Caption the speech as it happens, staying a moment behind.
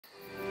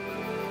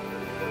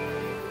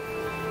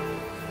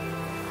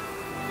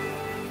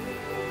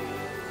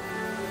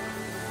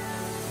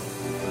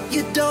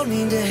You don't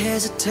need to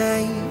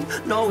hesitate.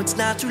 No, it's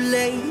not too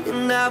late,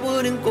 and I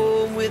wouldn't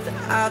go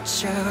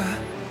without you.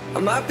 I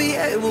might be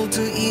able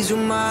to ease your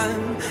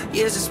mind.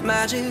 Yes, it's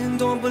magic,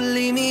 don't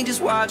believe me,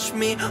 just watch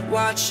me,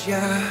 watch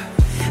ya.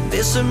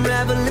 This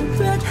unraveling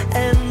thread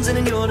ends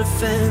in your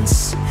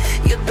defense.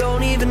 You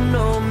don't even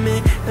know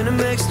me, and it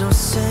makes no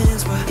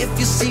sense. But if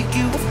you seek,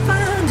 you will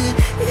find it.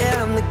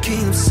 Yeah, I'm the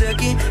king of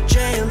second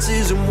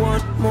chances and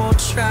one more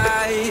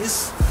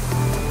tries.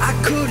 I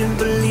couldn't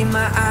believe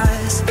my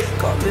eyes,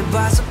 caught me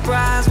by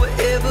surprise.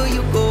 Wherever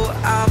you go,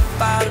 I'll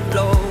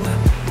follow.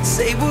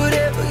 Say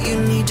whatever you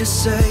need to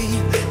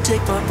say,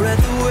 take my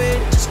breath away,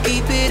 just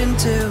keep it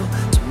until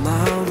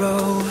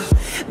tomorrow.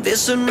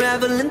 This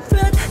unraveling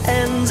thread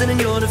ends in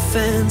your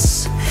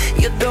defense.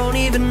 You don't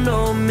even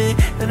know me,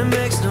 and it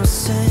makes no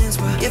sense.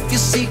 But if you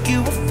seek,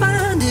 you will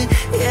find it.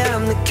 Yeah,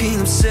 I'm the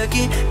king of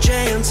second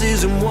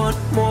chances and one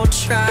more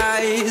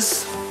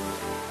tries.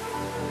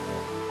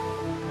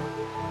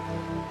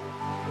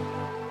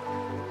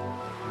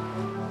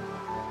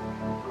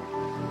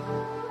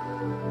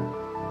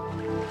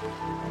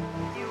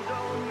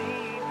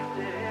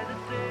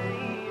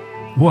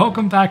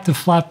 Welcome back to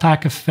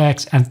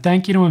flatpackfx, and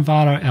thank you to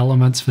Envato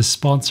Elements for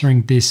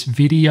sponsoring this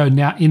video.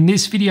 Now, in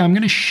this video, I'm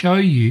going to show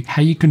you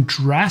how you can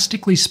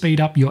drastically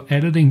speed up your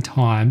editing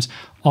times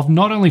of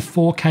not only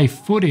 4K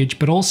footage,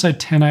 but also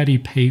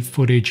 1080p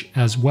footage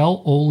as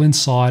well, all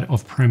inside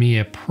of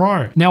Premiere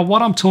Pro. Now,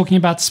 what I'm talking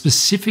about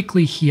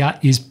specifically here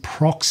is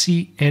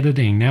proxy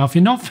editing. Now, if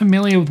you're not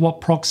familiar with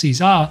what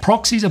proxies are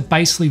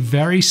basically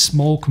very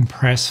small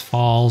compressed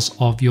files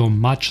of your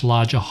much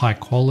larger high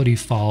quality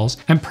files,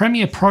 and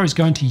Premiere Pro is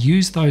going to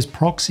use those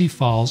proxy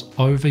files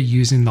over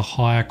using the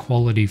higher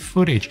quality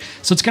footage.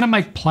 So it's going to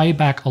make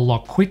playback a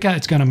lot quicker.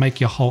 It's going to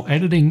make your whole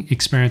editing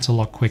experience a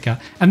lot quicker.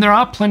 And there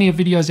are plenty of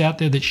videos out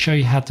there that show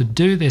you how to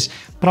do this,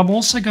 but I'm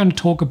also going to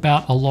talk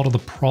about a lot of the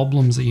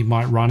problems that you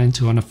might run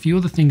into and a few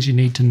of the things you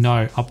need to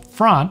know up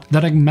front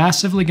that are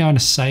massively going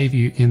to save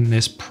you in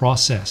this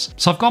process.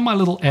 So I've got my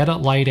little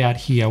edit laid out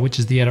here, which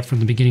is the edit from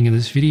the beginning of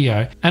this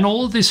video, and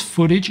all of this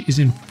footage is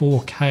in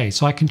 4K.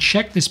 So I can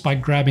check this by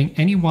grabbing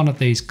any one of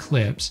these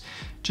clips,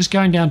 just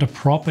going down to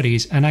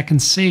properties, and I can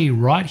see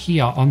right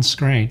here on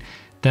screen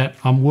that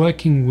I'm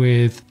working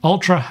with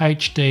Ultra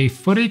HD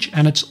footage,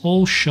 and it's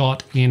all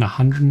shot in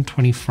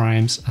 120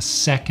 frames a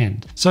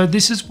second. So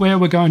this is where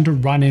we're going to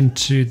run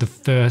into the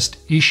first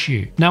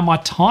issue. Now, my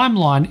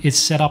timeline is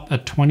set up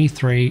at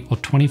 23 or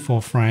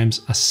 24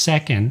 frames a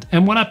second.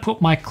 And when I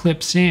put my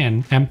clips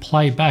in and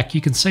play back,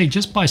 you can see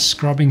just by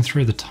scrubbing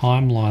through the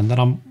timeline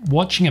that I'm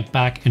watching it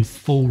back in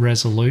full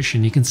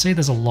resolution. You can see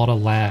there's a lot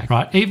of lag,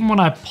 right? Even when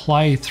I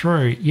play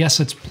through,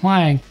 yes, it's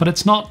playing, but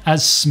it's not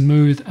as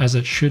smooth as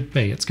it should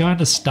be. It's going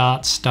to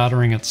start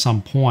stuttering at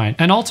some point.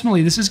 And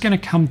ultimately, this is going to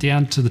come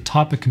down to the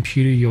type of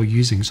computer you're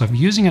using. So if you're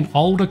using an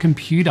older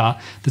computer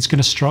that's going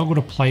to struggle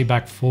to play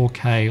back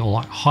 4K or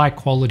like high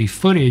quality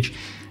footage,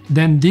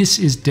 then this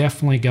is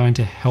definitely going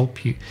to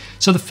help you.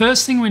 So the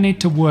first thing we need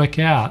to work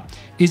out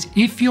is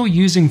if you're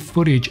using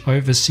footage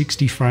over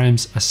 60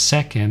 frames a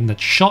second,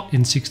 that's shot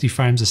in 60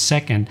 frames a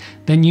second,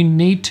 then you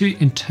need to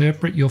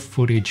interpret your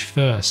footage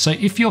first. So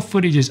if your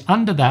footage is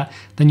under that,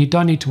 then you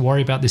don't need to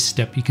worry about this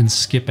step. You can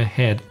skip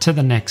ahead to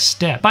the next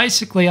step.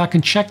 Basically, I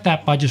can check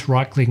that by just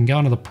right-clicking, go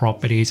into the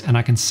properties, and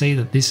I can see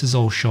that this is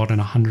all shot in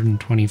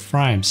 120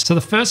 frames. So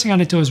the first thing I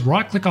need to do is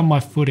right-click on my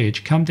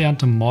footage, come down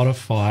to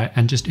modify,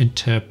 and just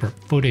interpret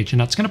footage. And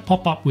that's going to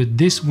pop up with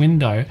this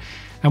window.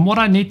 And what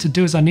I need to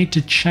do is I need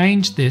to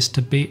change this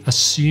to be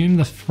assume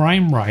the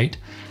frame rate.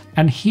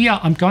 And here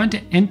I'm going to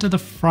enter the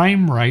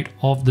frame rate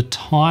of the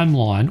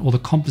timeline or the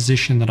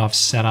composition that I've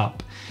set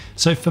up.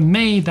 So for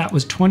me, that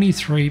was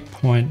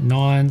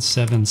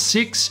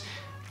 23.976,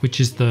 which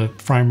is the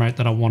frame rate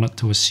that I want it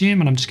to assume.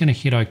 And I'm just going to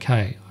hit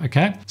OK.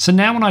 Okay. So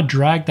now when I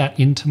drag that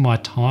into my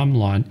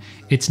timeline,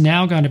 it's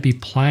now going to be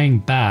playing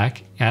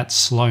back at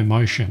slow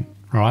motion.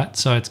 Right,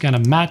 so it's going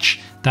to match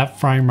that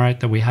frame rate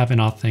that we have in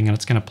our thing, and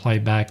it's going to play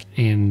back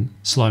in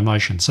slow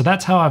motion. So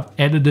that's how I've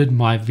edited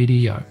my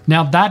video.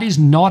 Now, that is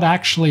not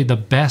actually the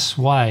best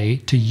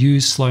way to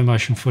use slow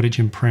motion footage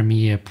in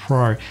Premiere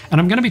Pro. And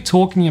I'm going to be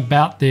talking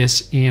about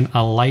this in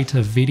a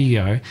later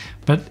video,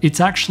 but it's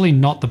actually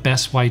not the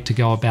best way to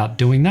go about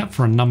doing that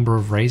for a number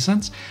of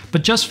reasons.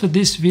 But just for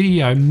this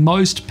video,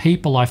 most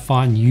people I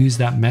find use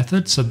that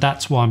method. So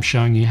that's why I'm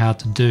showing you how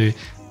to do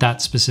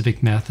that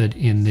specific method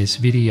in this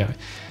video.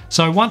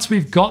 So once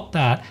we've got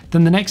that,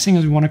 then the next thing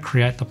is we want to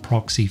create the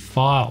proxy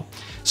file.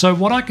 So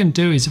what I can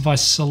do is if I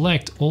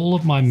select all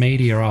of my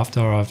media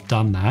after I've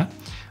done that,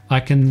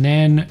 I can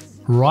then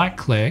right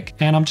click,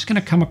 and I'm just going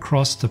to come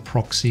across to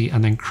proxy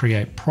and then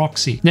create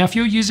proxy. Now, if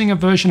you're using a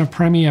version of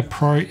Premiere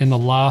Pro in the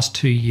last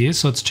 2 years,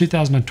 so it's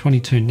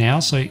 2022 now.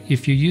 So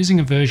if you're using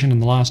a version in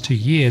the last 2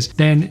 years,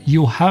 then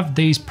you'll have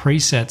these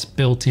presets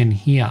built in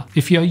here.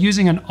 If you're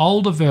using an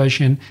older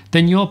version,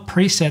 then your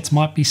presets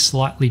might be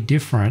slightly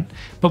different.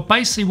 But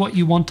basically what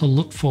you want to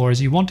look for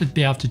is you want to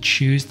be able to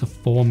choose the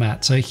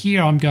format. So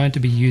here I'm going to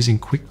be using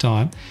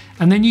QuickTime,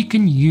 and then you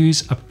can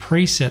use a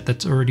preset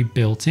that's already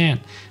built in.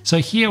 So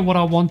here what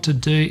I want to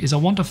do is I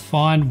want to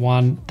find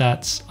one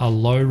that's a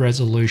low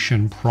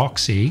resolution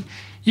proxy.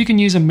 You can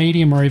use a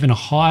medium or even a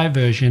high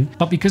version,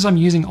 but because I'm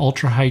using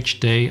Ultra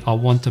HD, I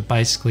want to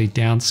basically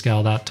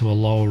downscale that to a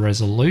lower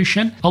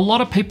resolution. A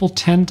lot of people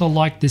tend to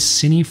like this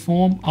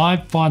Cineform. I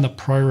find that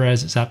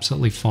ProRes is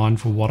absolutely fine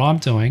for what I'm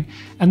doing.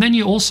 And then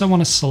you also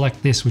want to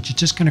select this, which is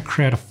just going to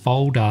create a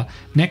folder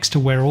next to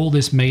where all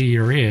this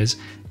media is,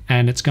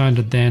 and it's going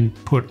to then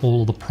put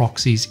all the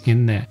proxies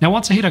in there. Now,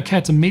 once I hit OK,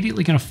 it's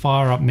immediately going to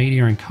fire up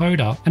Media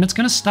Encoder, and it's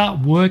going to start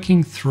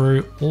working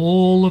through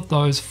all of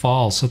those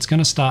files. So it's going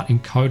to start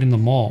encoding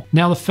them all.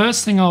 Now, the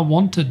first thing I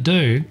want to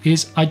do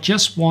is I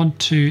just want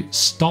to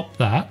stop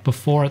that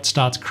before it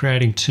starts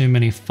creating too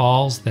many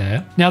files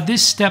there. Now,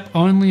 this step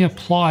only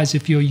applies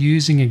if you're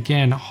using,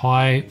 again,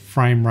 high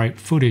frame rate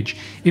footage.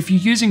 If you're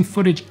using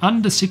footage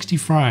under 60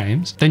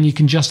 frames, then you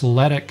can just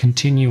let it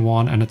continue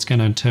on and it's going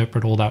to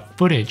interpret all that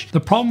footage. The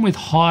problem with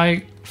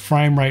high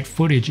frame rate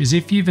footage is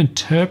if you've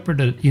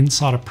interpreted it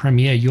inside of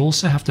Premiere, you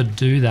also have to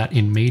do that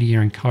in Media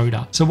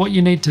Encoder. So what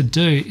you need to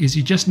do is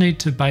you just need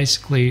to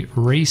basically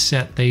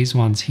reset these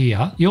ones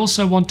here. You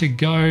also want to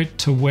go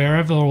to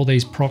wherever all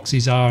these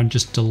proxies are and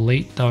just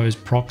delete those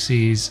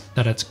proxies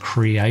that it's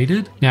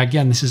created. Now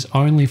again, this is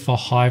only for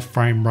high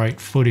frame rate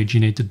footage.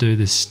 You need to do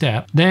this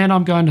step. Then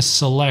I'm going to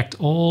select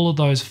all of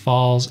those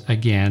files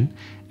again,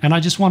 and I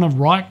just want to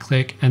right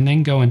click and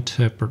then go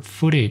interpret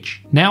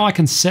footage. Now I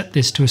can set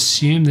this to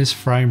assume this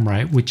frame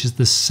rate, which is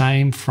the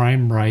same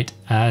frame rate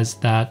as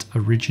that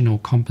original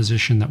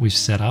composition that we've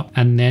set up,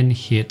 and then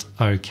hit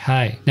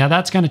OK. Now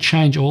that's going to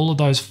change all of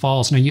those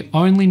files. Now you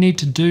only need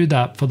to do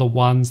that for the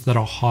ones that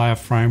are higher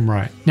frame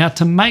rate. Now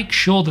to make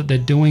sure that they're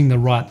doing the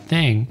right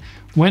thing,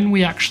 when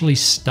we actually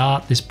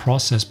start this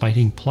process by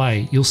hitting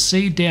play, you'll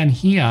see down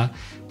here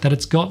that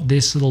it's got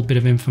this little bit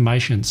of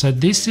information. So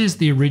this is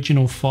the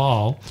original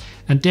file,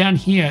 and down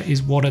here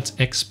is what it's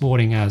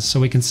exporting as. So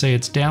we can see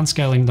it's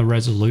downscaling the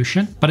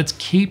resolution, but it's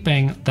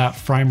keeping that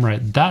frame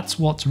rate. That's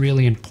what's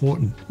really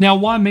important. Now,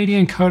 why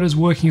Media Encoder is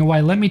working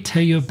away, let me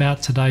tell you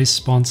about today's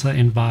sponsor,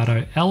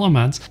 Envato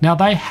Elements. Now,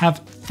 they have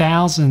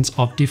thousands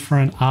of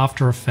different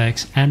After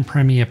Effects and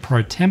Premiere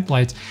Pro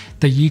templates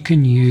that you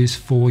can use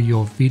for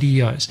your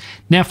videos.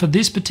 Now, for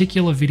this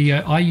particular video,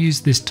 I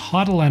used this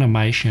title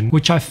animation,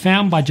 which I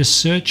found by just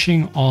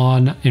searching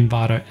on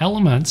Envato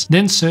Elements,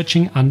 then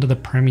searching under the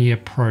Premiere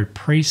Pro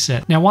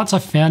preset. Now, once I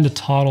found a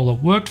title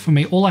that worked for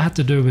me, all I had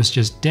to do was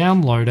just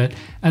download it,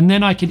 and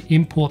then I can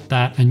import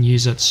that and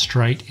use it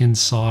straight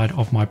inside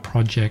of my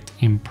project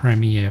in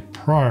Premiere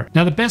Pro.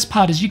 Now, the best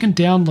part is you can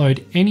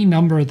download any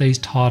number of these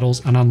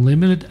titles an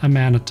unlimited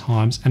amount of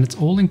times, and it's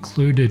all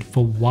included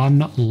for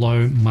one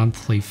low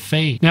monthly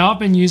fee. Now, I've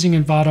been using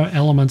Envato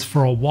Elements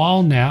for a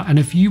while now, and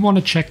if you want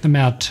to check them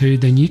out too,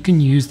 then you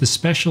can use the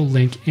special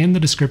link in the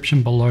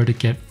description below to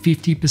get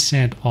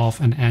 50%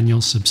 off an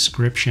annual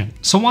subscription.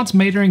 So once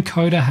Media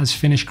Encoder has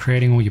finished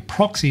creating all your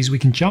proxies, we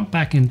can jump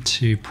back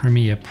into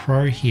Premiere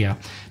Pro here.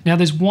 Now,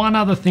 there's one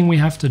other thing we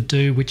have to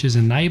do, which is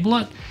enable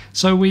it.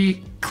 So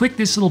we click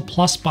this little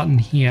plus button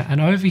here, and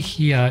over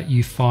here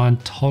you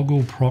find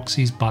Toggle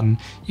Proxies button.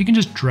 You can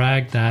just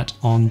drag that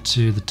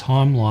onto the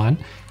timeline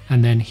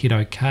and then hit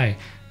OK.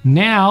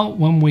 Now,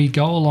 when we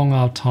go along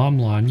our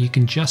timeline, you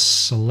can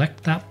just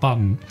select that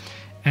button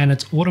and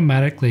it's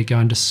automatically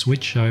going to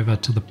switch over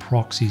to the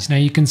proxies. Now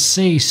you can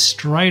see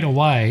straight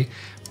away,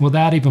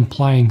 without even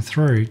playing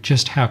through,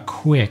 just how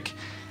quick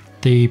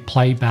the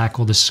playback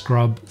or the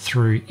scrub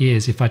through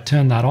is. If I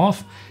turn that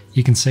off,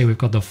 you can see we've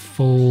got the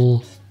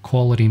full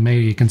quality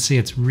media. You can see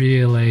it's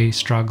really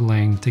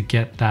struggling to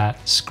get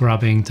that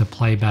scrubbing to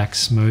playback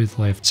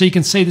smoothly. So you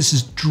can see this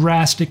has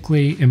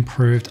drastically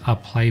improved our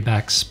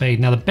playback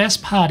speed. Now the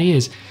best part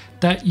is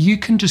that you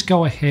can just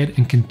go ahead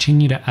and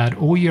continue to add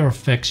all your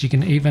effects. You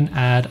can even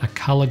add a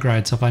color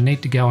grade. So if I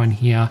need to go in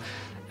here,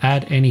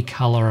 add any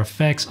color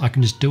effects, I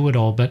can just do it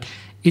all. But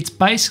it's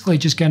basically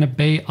just going to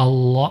be a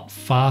lot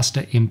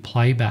faster in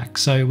playback.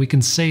 So we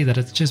can see that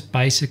it's just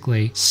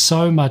basically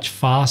so much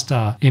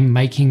faster in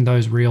making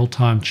those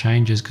real-time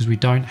changes because we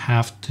don't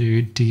have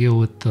to deal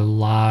with the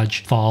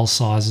large file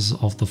sizes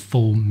of the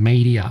full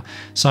media.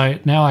 So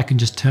now I can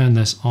just turn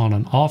this on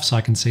and off so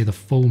I can see the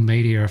full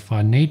media if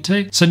I need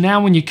to. So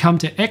now when you come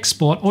to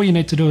export, all you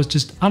need to do is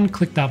just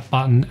unclick that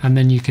button and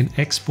then you can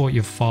export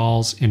your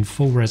files in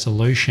full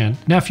resolution.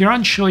 Now, if you're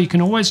unsure, you can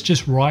always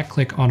just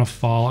right-click on a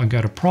file and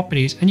go to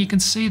Properties, and you can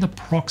see the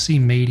proxy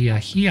media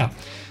here.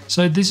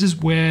 So this is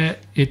where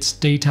it's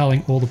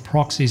detailing all the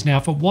proxies. Now,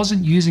 if it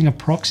wasn't using a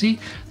proxy,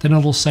 then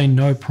it'll say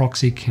no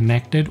proxy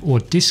connected or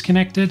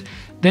disconnected.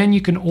 Then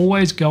you can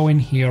always go in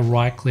here,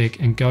 right click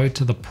and go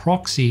to the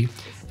proxy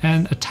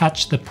and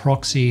attach the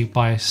proxy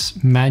by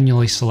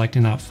manually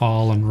selecting that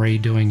file and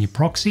redoing your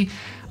proxy.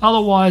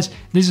 Otherwise,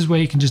 this is where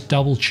you can just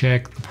double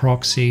check the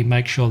proxy,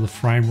 make sure the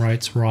frame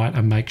rate's right,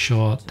 and make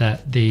sure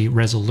that the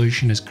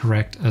resolution is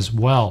correct as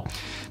well.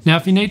 Now,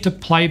 if you need to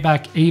play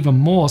back even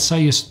more,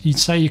 say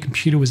your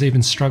computer was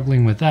even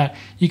struggling with that,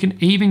 you can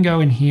even go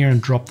in here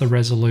and drop the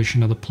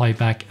resolution of the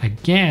playback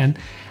again,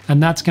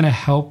 and that's going to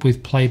help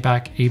with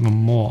playback even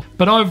more.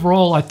 But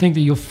overall, I think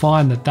that you'll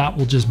find that that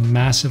will just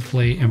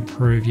massively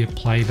improve your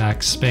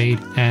playback speed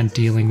and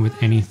dealing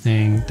with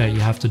anything that you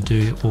have to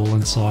do all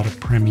inside of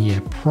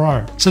Premiere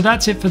Pro. So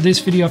that's it for this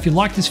video. If you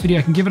like this video,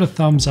 you can give it a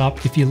thumbs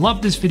up. If you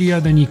love this video,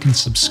 then you can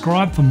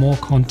subscribe for more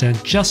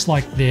content just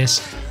like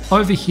this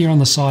over here on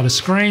the side of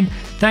screen.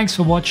 Thanks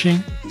for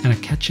watching, and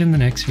I'll catch you in the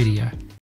next video.